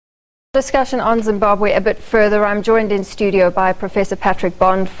Discussion on Zimbabwe a bit further. I'm joined in studio by Professor Patrick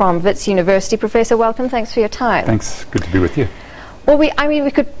Bond from Wits University. Professor, welcome. Thanks for your time. Thanks. Good to be with you. Well,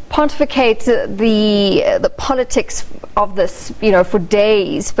 we could pontificate the politics of this, for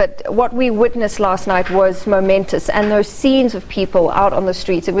days. But what we witnessed last night was momentous, and those scenes of people out on the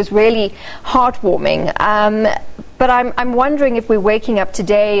streets, it was really heartwarming. But I'm wondering if we're waking up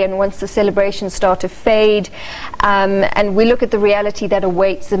today, and once the celebrations start to fade, and we look at the reality that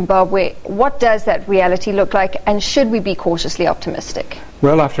awaits Zimbabwe, what does that reality look like, and should we be cautiously optimistic?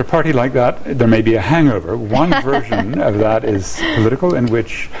 Well, after a party like that, there may be a hangover. One version of that is political, in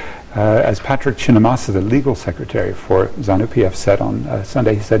which, as Patrick Chinamasa, the legal secretary for ZANU-PF, said on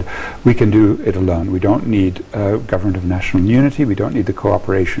Sunday, he said, we can do it alone. We don't need a government of national unity. We don't need the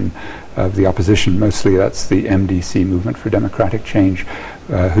cooperation of the opposition. Mostly that's the MDC, Movement for Democratic Change,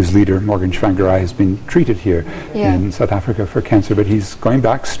 whose leader, Morgan Tsvangirai, has been treated here in South Africa for cancer. But he's going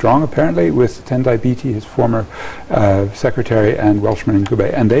back strong, apparently, with Tendai Biti, his former secretary, and Welshman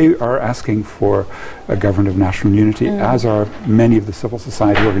Ngube. And they are asking for a government of national unity, as are many of the civil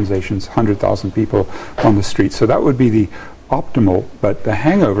society organizations, 100,000 people on the street. So that would be the optimal. But the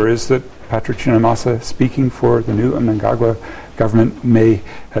hangover is that Patrick Chinamasa, speaking for the new Mnangagwa government, may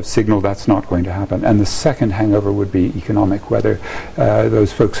have signaled that's not going to happen. And the second hangover would be economic, whether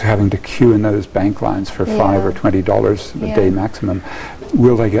those folks are having to queue in those bank lines for $5 or $20 a day maximum.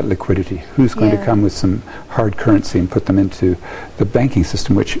 Will they get liquidity? Who's going to come with some hard currency and put them into the banking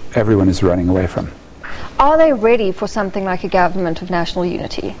system, which everyone is running away from? Are they ready for something like a government of national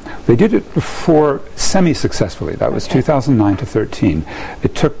unity? They did it before semi-successfully. That was 2009 to 13.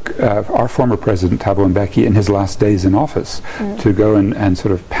 It took our former president, Thabo Mbeki, in his last days in office to go and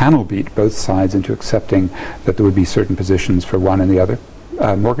sort of panel beat both sides into accepting that there would be certain positions for one and the other.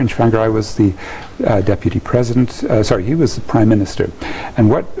 Morgan Tsvangirai was the deputy president, he was the prime minister.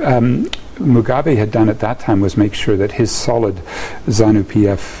 And what Mugabe had done at that time was make sure that his solid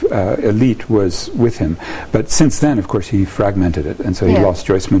ZANU-PF elite was with him. But since then, of course, he fragmented it. And so he lost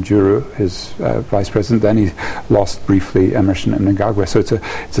Joyce Mujuru, his vice president. Then he lost briefly Emerson Mnangagwa. So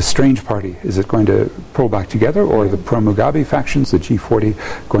it's a strange party. Is it going to pull back together, or the pro-Mugabe factions, the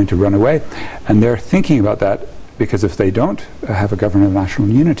G40, going to run away? And they're thinking about that, because if they don't have a government of national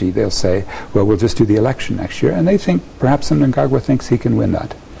unity, they'll say, well, we'll just do the election next year. And they think perhaps Mnangagwa thinks he can win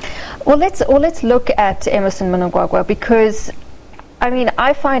that. Well, let's look at Emerson Mnangagwa, because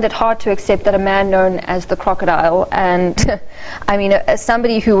I find it hard to accept that a man known as the Crocodile, and as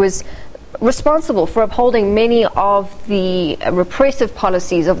somebody who was responsible for upholding many of the repressive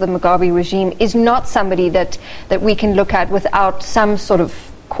policies of the Mugabe regime, is not somebody that we can look at without some sort of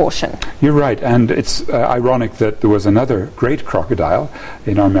caution. You're right, and it's ironic that there was another great crocodile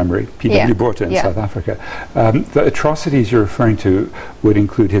in our memory, P.W. Botha in South Africa. The atrocities you're referring to would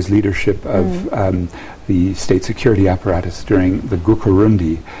include his leadership of the state security apparatus during the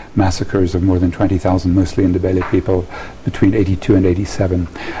Gukurundi massacres of more than 20,000, mostly Ndebele people, between 82 and 87.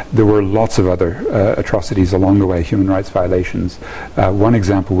 There were lots of other atrocities along the way, human rights violations. One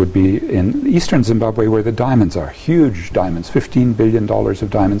example would be in eastern Zimbabwe, where the diamonds are, huge diamonds, $15 billion of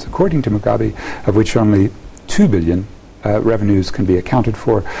diamonds, according to Mugabe, of which only 2 billion revenues can be accounted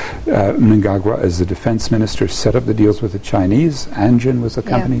for. Mnangagwa, as the defense minister, set up the deals with the Chinese. Anjin was the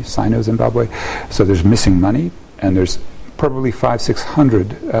company, Sino-Zimbabwe. So there's missing money, and there's probably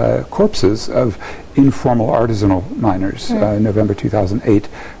 500-600 corpses of informal artisanal miners in November 2008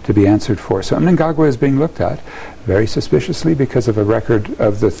 to be answered for. So Mnangagwa is being looked at very suspiciously because of a record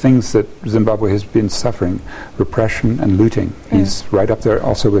of the things that Zimbabwe has been suffering, repression and looting. He's right up there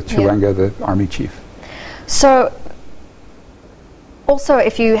also with Chiwenga, the army chief. So also,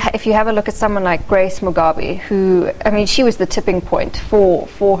 if you have a look at someone like Grace Mugabe, who, she was the tipping point for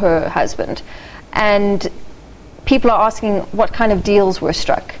her husband, and people are asking what kind of deals were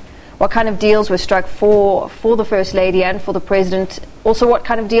struck. What kind of deals were struck for the First Lady and for the President? Also, what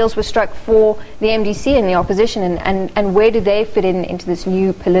kind of deals were struck for the MDC and the opposition, and where do they fit into this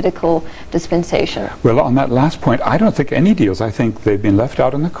new political dispensation? Well, on that last point, I don't think any deals. I think they've been left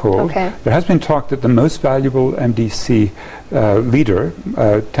out in the cold. There has been talk that the most valuable MDC leader,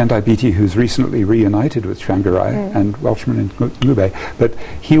 Tendai Biti, who's recently reunited with Tsvangirai and Welshman and Ngube, but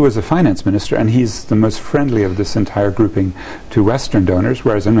he was a finance minister, and he's the most friendly of this entire grouping to Western donors,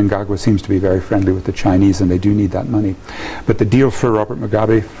 whereas Mnangagwa seems to be very friendly with the Chinese, and they do need that money. But the deal for Robert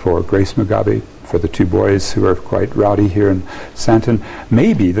Mugabe, for Grace Mugabe, for the two boys who are quite rowdy here in Sandton,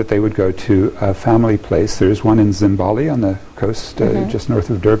 maybe that they would go to a family place. There's one in Zimbabwe on the coast, just north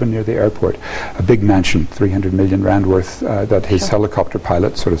of Durban near the airport, a big mansion, 300 million rand worth, that his helicopter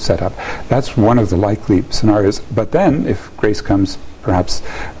pilot sort of set up. That's one of the likely scenarios. But then, if Grace comes perhaps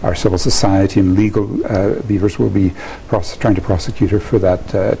our civil society and legal beavers will be trying to prosecute her for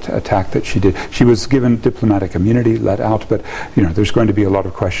that attack that she did. She was given diplomatic immunity, let out, but there's going to be a lot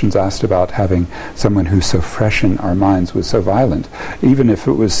of questions asked about having someone who's so fresh in our minds was so violent, even if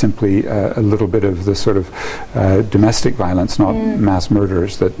it was simply a little bit of the sort of domestic violence, not mass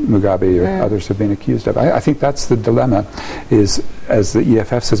murders that Mugabe or others have been accused of. I think that's the dilemma, is, as the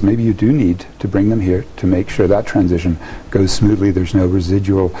EFF says, maybe you do need to bring them here to make sure that transition goes smoothly. There's no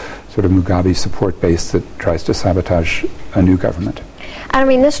residual sort of Mugabe support base that tries to sabotage a new government. And I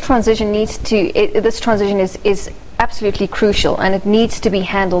mean, this transition is absolutely crucial, and it needs to be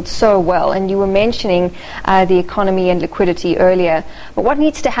handled so well. And you were mentioning the economy and liquidity earlier, but what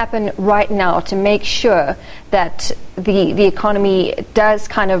needs to happen right now to make sure that the economy does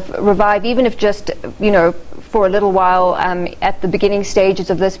kind of revive, even if just for a little while at the beginning stages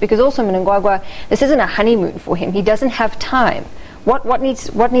of this? Because also Mnangagwa, this isn't a honeymoon for him. He doesn't have time. What needs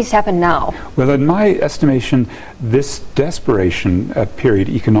to happen now? Well, in my estimation, this desperation period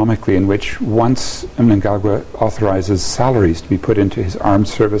economically, in which once Mnangagwa authorizes salaries to be put into his armed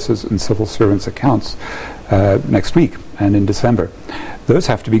services and civil servants' accounts next week and in December, those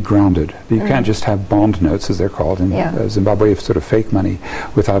have to be grounded. You can't just have bond notes, as they're called in Zimbabwe, sort of fake money,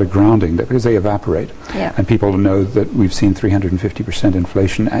 without a grounding, because they evaporate. And people know that we've seen 350%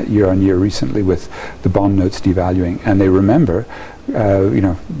 inflation year on year recently with the bond notes devaluing, and they remember,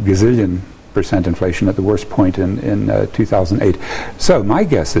 gazillion percent inflation at the worst point in 2008. So my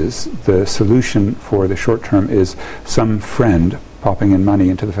guess is the solution for the short term is some friend popping in money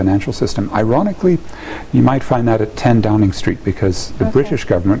into the financial system. Ironically, you might find that at 10 Downing Street, because the British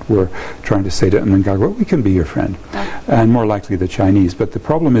government were trying to say to Mnangagwa, we can be your friend, and more likely the Chinese. But the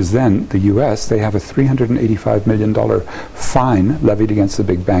problem is then the US, they have a $385 million fine levied against the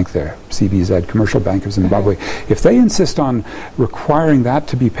big bank there, CBZ, Commercial Bank of Zimbabwe. If they insist on requiring that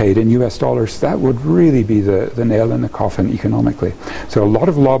to be paid in US dollars, that would really be the nail in the coffin economically. So a lot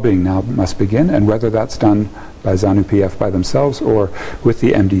of lobbying now must begin, and whether that's done by ZANU-PF by themselves or with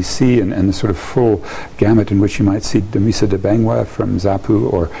the MDC and the sort of full gamut in which you might see Dumisa Debengwa from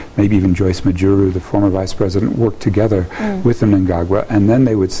ZAPU, or maybe even Joyce Majuru, the former vice president, work together with the Mnangagwa, and then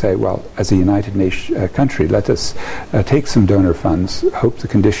they would say, well, as a united country, let us take some donor funds, hope the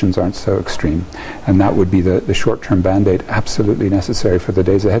conditions aren't so extreme, and that would be the short-term band-aid absolutely necessary for the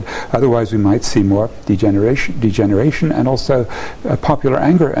days ahead. Otherwise we might see more degeneration and also popular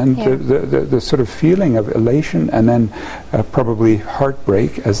anger and the sort of feeling of elation, and then probably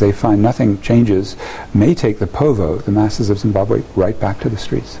heartbreak as they find nothing changes, may take the povo, the masses of Zimbabwe, right back to the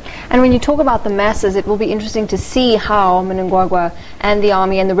streets. And when you talk about the masses, it will be interesting to see how Mnangagwa and the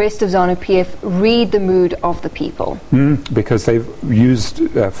army and the rest of ZANU-PF read the mood of the people. Because they've used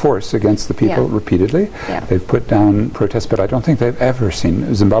force against the people repeatedly. They've put down protests, but I don't think they've ever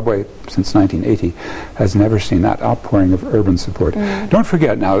seen, Zimbabwe since 1980 has never seen that outpouring of urban support. Don't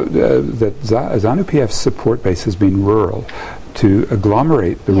forget now that ZANU-PF's support base has been rural, to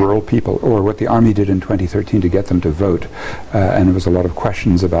agglomerate the rural people, or what the army did in 2013 to get them to vote. And there was a lot of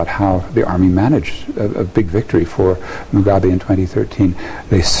questions about how the army managed a big victory for Mugabe in 2013.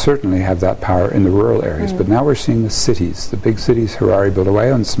 They certainly have that power in the rural areas, but now we're seeing the cities, the big cities, Harare,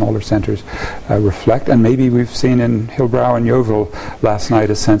 Bulawayo, and smaller centers reflect. And maybe we've seen in Hillbrow and Yeovil last night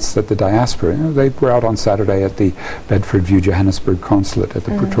a sense that the diaspora, they were out on Saturday at the Bedford View Johannesburg consulate, at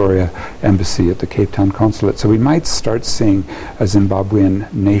the Pretoria embassy, at the Cape Town consulate. So we might start seeing a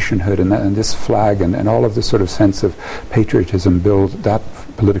Zimbabwean nationhood and this flag and all of this sort of sense of patriotism build that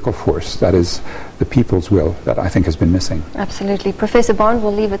political force that is the people's will that I think has been missing. Absolutely. Professor Bond,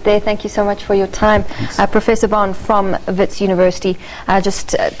 we'll leave it there. Thank you so much for your time. Professor Bond from Wits University,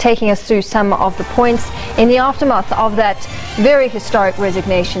 just taking us through some of the points in the aftermath of that very historic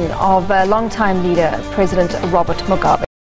resignation of longtime leader, President Robert Mugabe.